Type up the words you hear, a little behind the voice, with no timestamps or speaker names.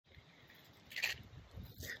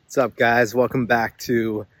What's up, guys? Welcome back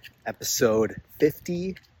to episode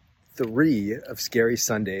 53 of Scary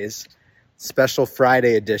Sundays, special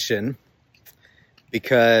Friday edition,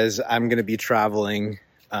 because I'm going to be traveling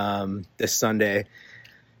this Sunday,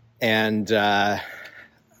 and I'm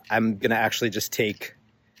going to actually just take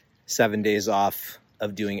 7 days off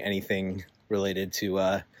of doing anything related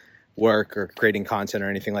to work or creating content or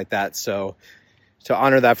anything like that. So to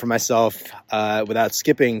honor that for myself, without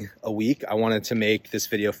skipping a week, I wanted to make this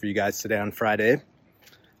video for you guys today on Friday.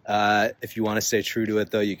 If you want to stay true to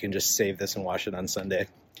it, though, you can just save this and watch it on Sunday.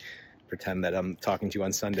 Pretend that I'm talking to you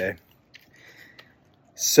on Sunday.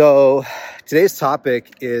 So today's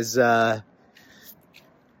topic is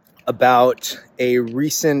about a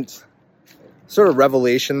recent sort of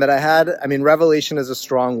revelation that I had. I mean, revelation is a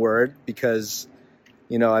strong word because,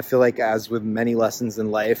 I feel like as with many lessons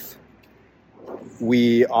in life,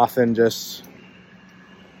 we often just,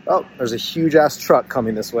 oh, there's a huge ass truck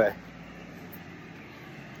coming this way.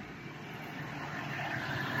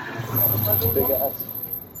 Big ass.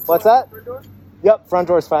 What's that? Front door? Yep, front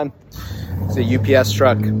door's fine. It's a UPS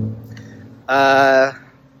truck.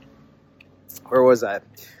 Where was I?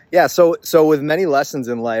 Yeah, so with many lessons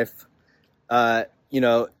in life, like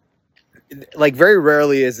very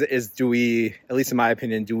rarely is do we, at least in my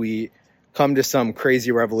opinion, do we come to some crazy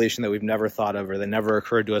revelation that we've never thought of or that never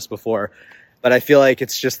occurred to us before. But I feel like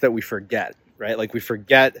it's just that we forget, right? Like we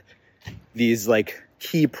forget these like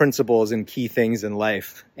key principles and key things in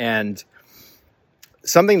life. And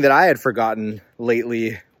something that I had forgotten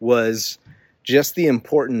lately was just the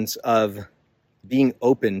importance of being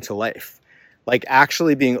open to life, like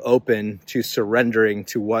actually being open to surrendering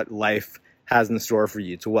to what life has in store for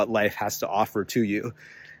you, to what life has to offer to you,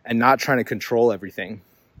 and not trying to control everything.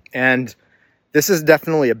 And this is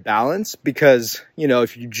definitely a balance because,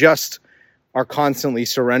 if you just are constantly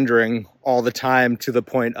surrendering all the time to the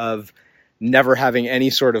point of never having any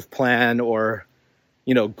sort of plan or,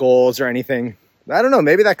 goals or anything, I don't know,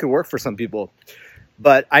 maybe that could work for some people.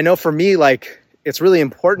 But I know for me, like, it's really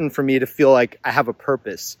important for me to feel like I have a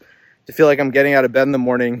purpose, to feel like I'm getting out of bed in the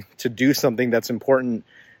morning to do something that's important,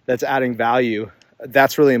 that's adding value.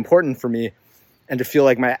 That's really important for me. And to feel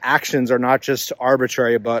like my actions are not just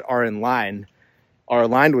arbitrary, but are aligned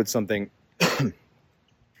with something.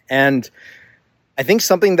 And I think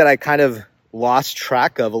something that I kind of lost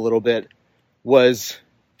track of a little bit was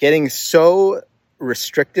getting so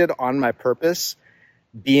restricted on my purpose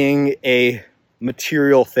being a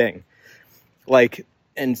material thing. Like,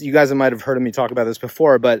 and you guys might have heard of me talk about this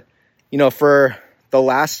before, but, for the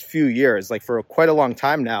last few years, like for quite a long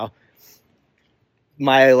time now,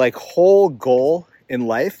 my like whole goal in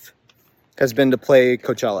life has been to play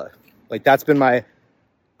Coachella. Like that's been my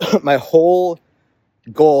whole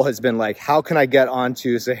goal has been like, how can I get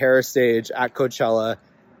onto Sahara stage at Coachella,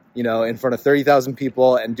 in front of 30,000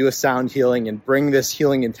 people and do a sound healing and bring this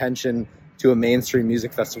healing intention to a mainstream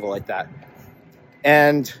music festival like that.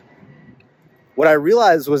 And what I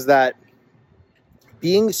realized was that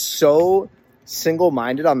being so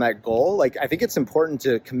single-minded on that goal, like I think it's important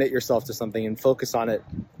to commit yourself to something and focus on it.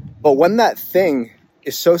 But when that thing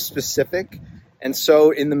is so specific and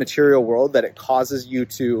so in the material world that it causes you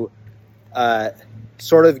to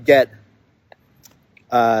sort of get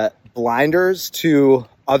blinders to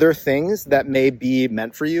other things that may be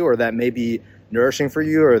meant for you or that may be nourishing for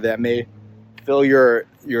you or that may fill your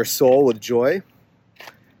soul with joy,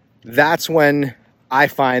 that's when I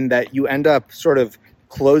find that you end up sort of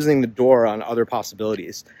closing the door on other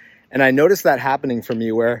possibilities. And I noticed that happening for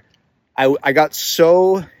me where I got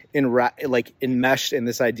so enmeshed in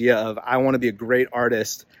this idea of I want to be a great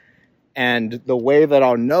artist. And the way that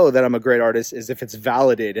I'll know that I'm a great artist is if it's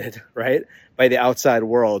validated, right, by the outside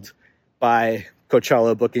world, by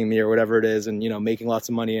Coachella booking me or whatever it is, and, making lots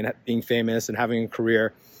of money and being famous and having a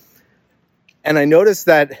career. And I noticed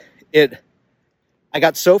that I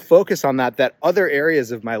got so focused on that other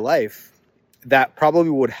areas of my life that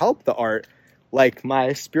probably would help the art, like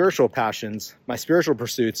my spiritual passions, my spiritual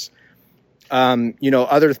pursuits,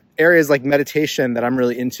 other areas like meditation that I'm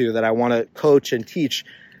really into, that I want to coach and teach.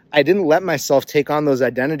 I didn't let myself take on those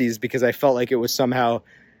identities because I felt like it was somehow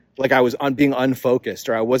like I was being unfocused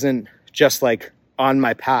or I wasn't just like on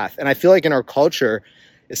my path. And I feel like in our culture,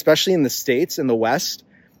 especially in the States, in the West,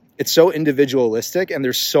 it's so individualistic and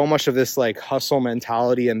there's so much of this like hustle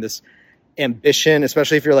mentality and this ambition,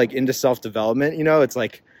 especially if you're like into self-development, it's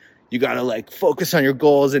like you got to like focus on your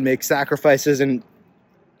goals and make sacrifices. And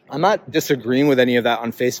I'm not disagreeing with any of that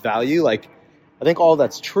on face value. Like I think all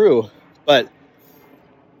that's true, but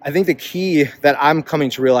I think the key that I'm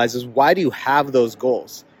coming to realize is, why do you have those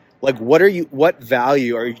goals? Like, what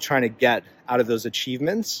value are you trying to get out of those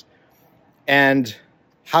achievements? And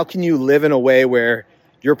how can you live in a way where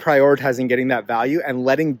you're prioritizing getting that value and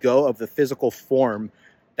letting go of the physical form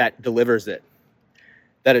that delivers it,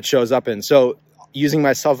 that it shows up in? So using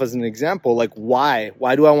myself as an example, like why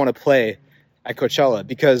do I want to play at Coachella?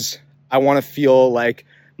 Because I want to feel like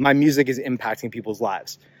my music is impacting people's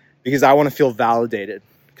lives, because I want to feel validated,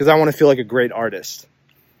 because I want to feel like a great artist.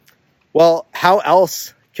 Well, how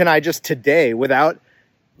else can I just today, without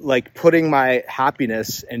like putting my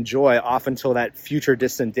happiness and joy off until that future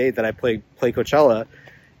distant date that I play Coachella,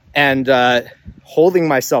 and holding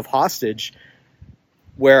myself hostage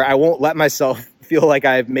where I won't let myself feel like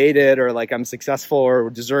I've made it, or like I'm successful or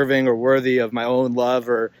deserving or worthy of my own love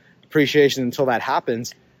or appreciation until that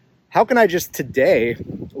happens? How can I just today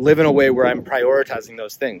live in a way where I'm prioritizing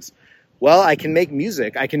those things? Well, I can make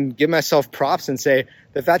music. I can give myself props and say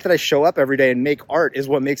the fact that I show up every day and make art is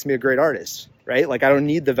what makes me a great artist, right? Like, I don't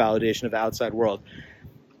need the validation of the outside world.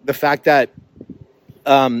 The fact that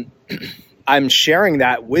I'm sharing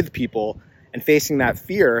that with people and facing that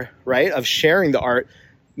fear, right, of sharing the art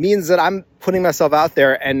means that I'm putting myself out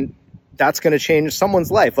there, and that's going to change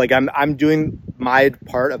someone's life. Like, I'm doing my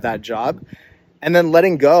part of that job, and then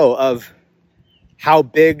letting go of how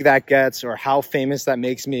big that gets or how famous that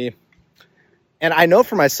makes me. And I know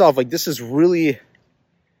for myself, like, this is really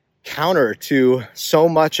counter to so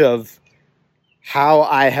much of how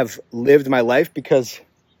I have lived my life, because,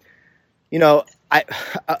 you know, I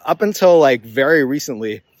up until like very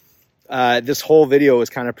recently, this whole video was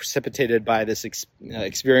kind of precipitated by this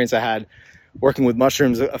experience I had working with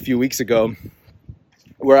mushrooms a few weeks ago,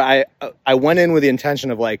 where I went in with the intention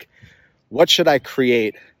of like, what should I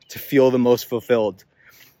create to feel the most fulfilled?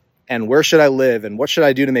 And where should I live? And what should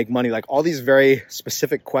I do to make money? Like, all these very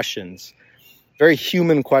specific questions, very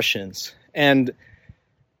human questions. And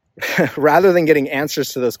rather than getting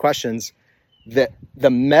answers to those questions, the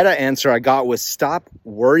meta answer I got was, stop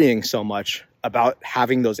worrying so much about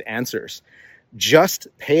having those answers. Just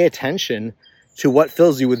pay attention to what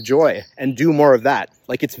fills you with joy and do more of that.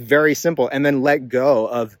 Like, it's very simple. And then let go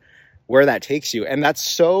of where that takes you. And that's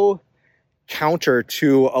so counter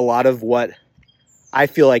to a lot of what I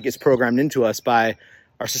feel like is programmed into us by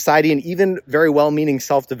our society and even very well-meaning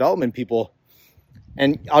self-development people.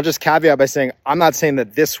 And I'll just caveat by saying, I'm not saying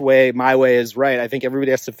that this way, my way, is right. I think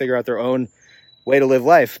everybody has to figure out their own way to live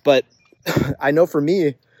life. But I know for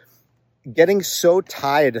me, getting so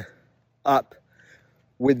tied up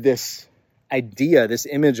with this idea, this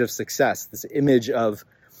image of success, this image of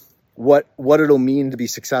what it'll mean to be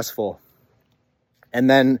successful, and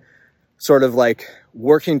then sort of like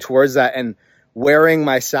working towards that and wearing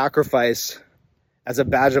my sacrifice as a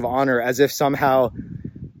badge of honor, as if somehow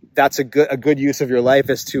that's a good use of your life,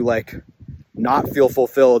 is to like not feel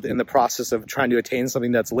fulfilled in the process of trying to attain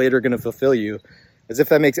something that's later going to fulfill you, as if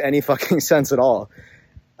that makes any fucking sense at all.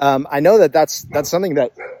 I know that that's something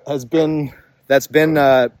that has been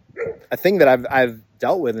a thing that I've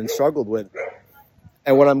dealt with and struggled with.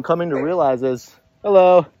 And what I'm coming to realize is,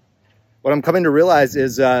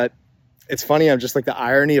 it's funny. I'm just like, the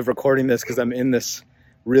irony of recording this, because I'm in this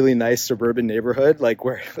really nice suburban neighborhood, like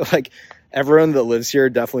where like everyone that lives here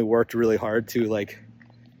definitely worked really hard to like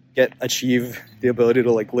achieve the ability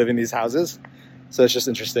to like live in these houses. So it's just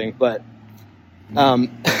interesting. But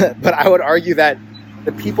but I would argue that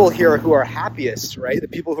the people here who are happiest, right, the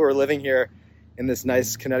people who are living here in this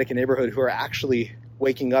nice Connecticut neighborhood, who are actually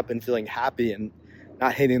waking up and feeling happy and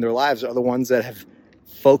not hating their lives, are the ones that have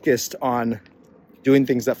focused on doing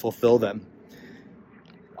things that fulfill them,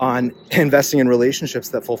 on investing in relationships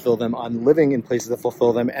that fulfill them, on living in places that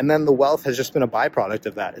fulfill them. And then the wealth has just been a byproduct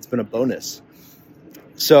of that. It's been a bonus.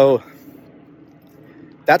 So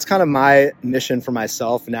that's kind of my mission for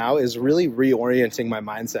myself now, is really reorienting my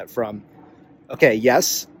mindset from, okay,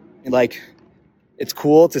 yes, like, it's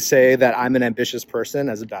cool to say that I'm an ambitious person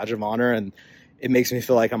as a badge of honor, and it makes me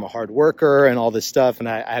feel like I'm a hard worker and all this stuff, and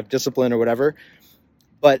I have discipline or whatever.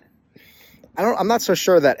 But I'm not so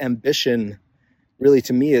sure that ambition really,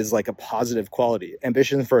 to me, is like a positive quality.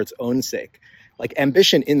 Ambition for its own sake. Like,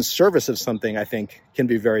 ambition in service of something, I think, can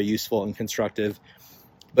be very useful and constructive.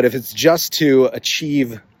 But if it's just to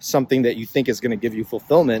achieve something that you think is going to give you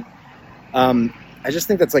fulfillment, I just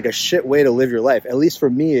think that's like a shit way to live your life. At least for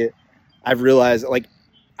me, I've realized, like,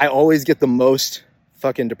 I always get the most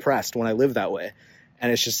fucking depressed when I live that way.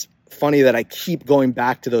 And it's just funny that I keep going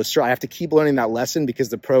back to those. I have to keep learning that lesson, because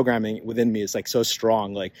the programming within me is like so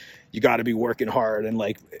strong. Like, you got to be working hard and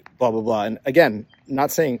like blah, blah, blah. And again,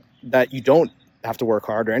 not saying that you don't have to work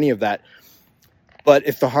hard or any of that. But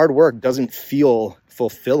if the hard work doesn't feel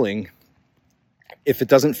fulfilling, if it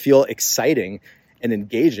doesn't feel exciting and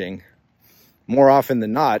engaging, more often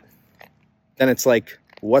than not, then it's like,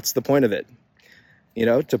 what's the point of it? You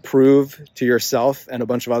know, to prove to yourself and a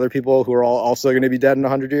bunch of other people who are all also going to be dead in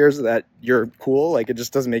 100 years that you're cool. Like, it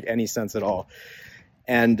just doesn't make any sense at all.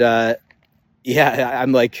 And yeah,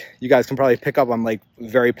 I'm like, you guys can probably pick up, I'm like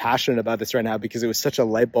very passionate about this right now because it was such a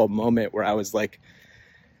light bulb moment where I was like,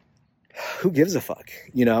 who gives a fuck,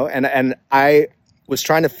 you know? And I was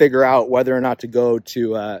trying to figure out whether or not to go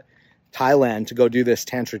to Thailand to go do this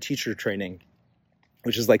Tantra teacher training,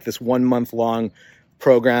 which is like this 1 month long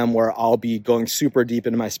program where I'll be going super deep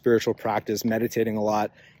into my spiritual practice, meditating a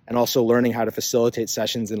lot, and also learning how to facilitate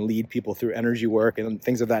sessions and lead people through energy work and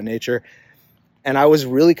things of that nature. And I was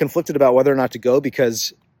really conflicted about whether or not to go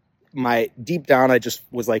because my deep down, I just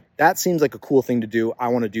was like, that seems like a cool thing to do. I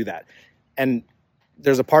want to do that. And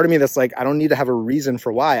there's a part of me that's like, I don't need to have a reason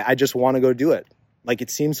for why. I just want to go do it. Like, it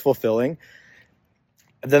seems fulfilling.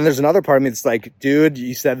 And then there's another part of me that's like, dude,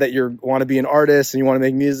 you said that you want to be an artist and you want to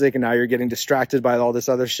make music, and now you're getting distracted by all this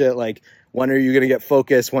other shit. Like, when are you going to get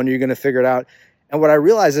focused? When are you going to figure it out? And what I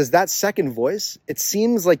realized is that second voice, it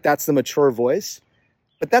seems like that's the mature voice,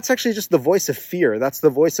 but that's actually just the voice of fear. That's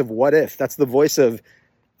the voice of what if. That's the voice of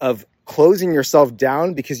closing yourself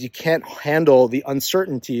down because you can't handle the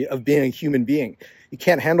uncertainty of being a human being. You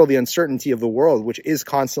can't handle the uncertainty of the world, which is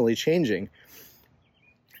constantly changing.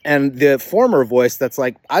 And the former voice that's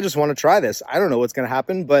like, I just want to try this. I don't know what's going to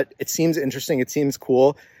happen, but it seems interesting. It seems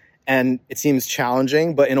cool. And it seems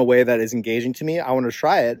challenging, but in a way that is engaging to me. I want to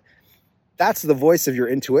try it. That's the voice of your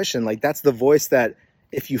intuition. Like, that's the voice that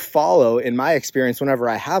if you follow, in my experience, whenever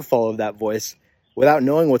I have followed that voice, without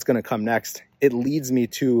knowing what's going to come next, it leads me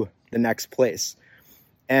to the next place.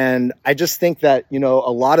 And I just think that, you know,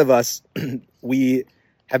 a lot of us, we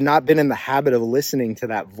have not been in the habit of listening to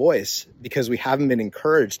that voice because we haven't been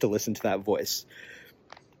encouraged to listen to that voice,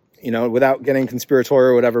 you know, without getting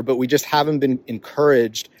conspiratorial or whatever, but we just haven't been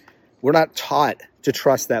encouraged. We're not taught to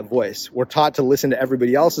trust that voice. We're taught to listen to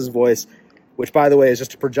everybody else's voice, which, by the way, is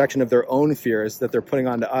just a projection of their own fears that they're putting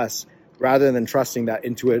onto us, rather than trusting that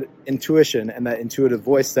intuition and that intuitive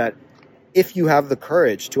voice that if you have the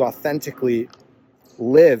courage to authentically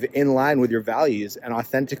live in line with your values and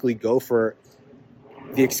authentically go for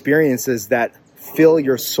the experiences that fill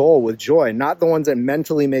your soul with joy, not the ones that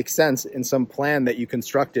mentally make sense in some plan that you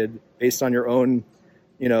constructed based on your own,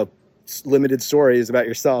 you know, limited stories about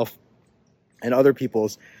yourself and other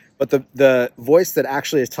people's, but the voice that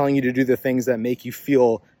actually is telling you to do the things that make you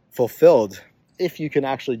feel fulfilled. If you can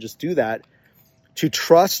actually just do that, to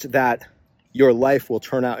trust that your life will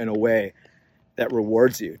turn out in a way that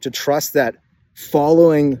rewards you, to trust that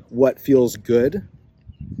following what feels good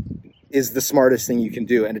is the smartest thing you can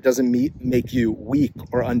do, and it doesn't make you weak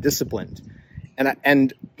or undisciplined.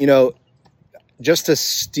 And you know, just to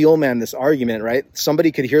steelman this argument, right?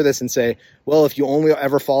 Somebody could hear this and say, well, if you only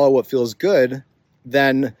ever follow what feels good,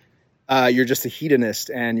 then you're just a hedonist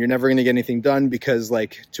and you're never going to get anything done because,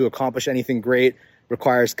 like, to accomplish anything great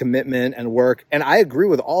requires commitment and work. And I agree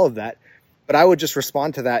with all of that, but I would just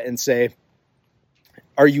respond to that and say,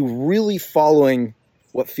 are you really following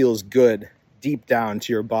what feels good deep down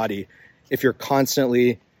to your body if you're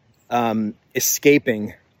constantly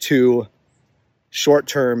escaping to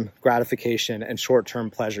short-term gratification and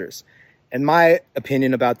short-term pleasures? And my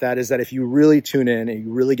opinion about that is that if you really tune in and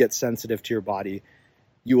you really get sensitive to your body,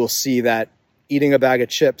 you will see that eating a bag of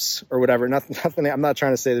chips or whatever, nothing, I'm not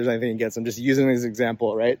trying to say there's anything against, I'm just using this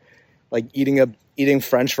example, right? Like eating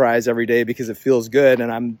French fries every day because it feels good,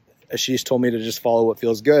 and Ashish told me to just follow what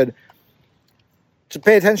feels good, to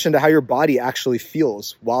pay attention to how your body actually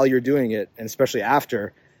feels while you're doing it, and especially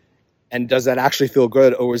after. And does that actually feel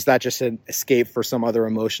good, or was that just an escape for some other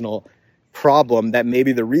emotional problem that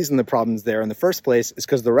maybe the reason the problem's there in the first place is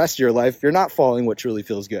because the rest of your life you're not following what truly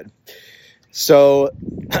feels good? So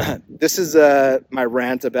this is my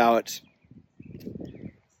rant about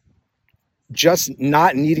just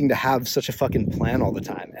not needing to have such a fucking plan all the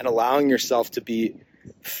time and allowing yourself to be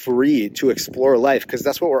free to explore life, because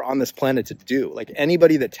that's what we're on this planet to do. Like,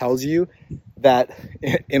 anybody that tells you that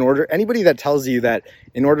in order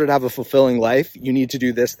to have a fulfilling life, you need to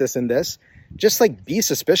do this, this, and this, just like be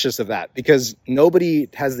suspicious of that, because nobody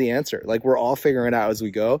has the answer. Like, we're all figuring it out as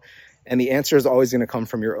we go. And the answer is always going to come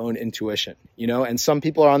from your own intuition, you know? And some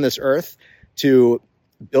people are on this earth to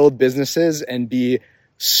build businesses and be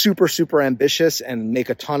super, super ambitious and make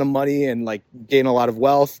a ton of money and like gain a lot of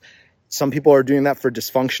wealth. Some people are doing that for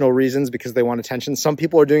dysfunctional reasons because they want attention. Some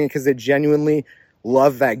people are doing it because they genuinely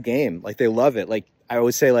love that game. Like, they love it. Like, I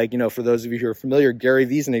always say, like, you know, for those of you who are familiar, Gary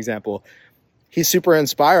Vee's an example. He's super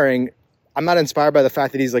inspiring. I'm not inspired by the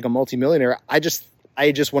fact that he's like a multimillionaire. I just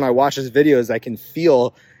when I watch his videos, I can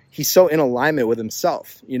feel he's so in alignment with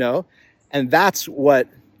himself, you know? And that's what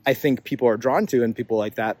I think people are drawn to, and people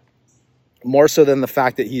like that, more so than the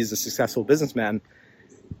fact that he's a successful businessman.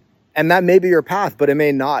 And that may be your path, but it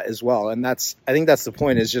may not as well. And I think that's the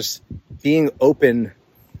point, is just being open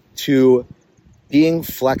to being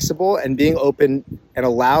flexible and being open and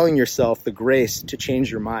allowing yourself the grace to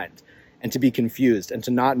change your mind and to be confused and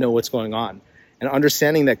to not know what's going on. And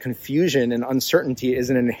understanding that confusion and uncertainty is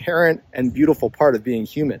an inherent and beautiful part of being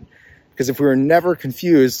human. Because if we were never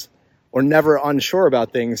confused or never unsure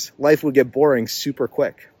about things, life would get boring super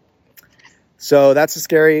quick. So that's a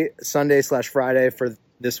scary Sunday/Friday for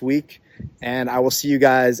this week. And I will see you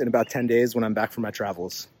guys in about 10 days when I'm back from my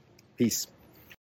travels. Peace.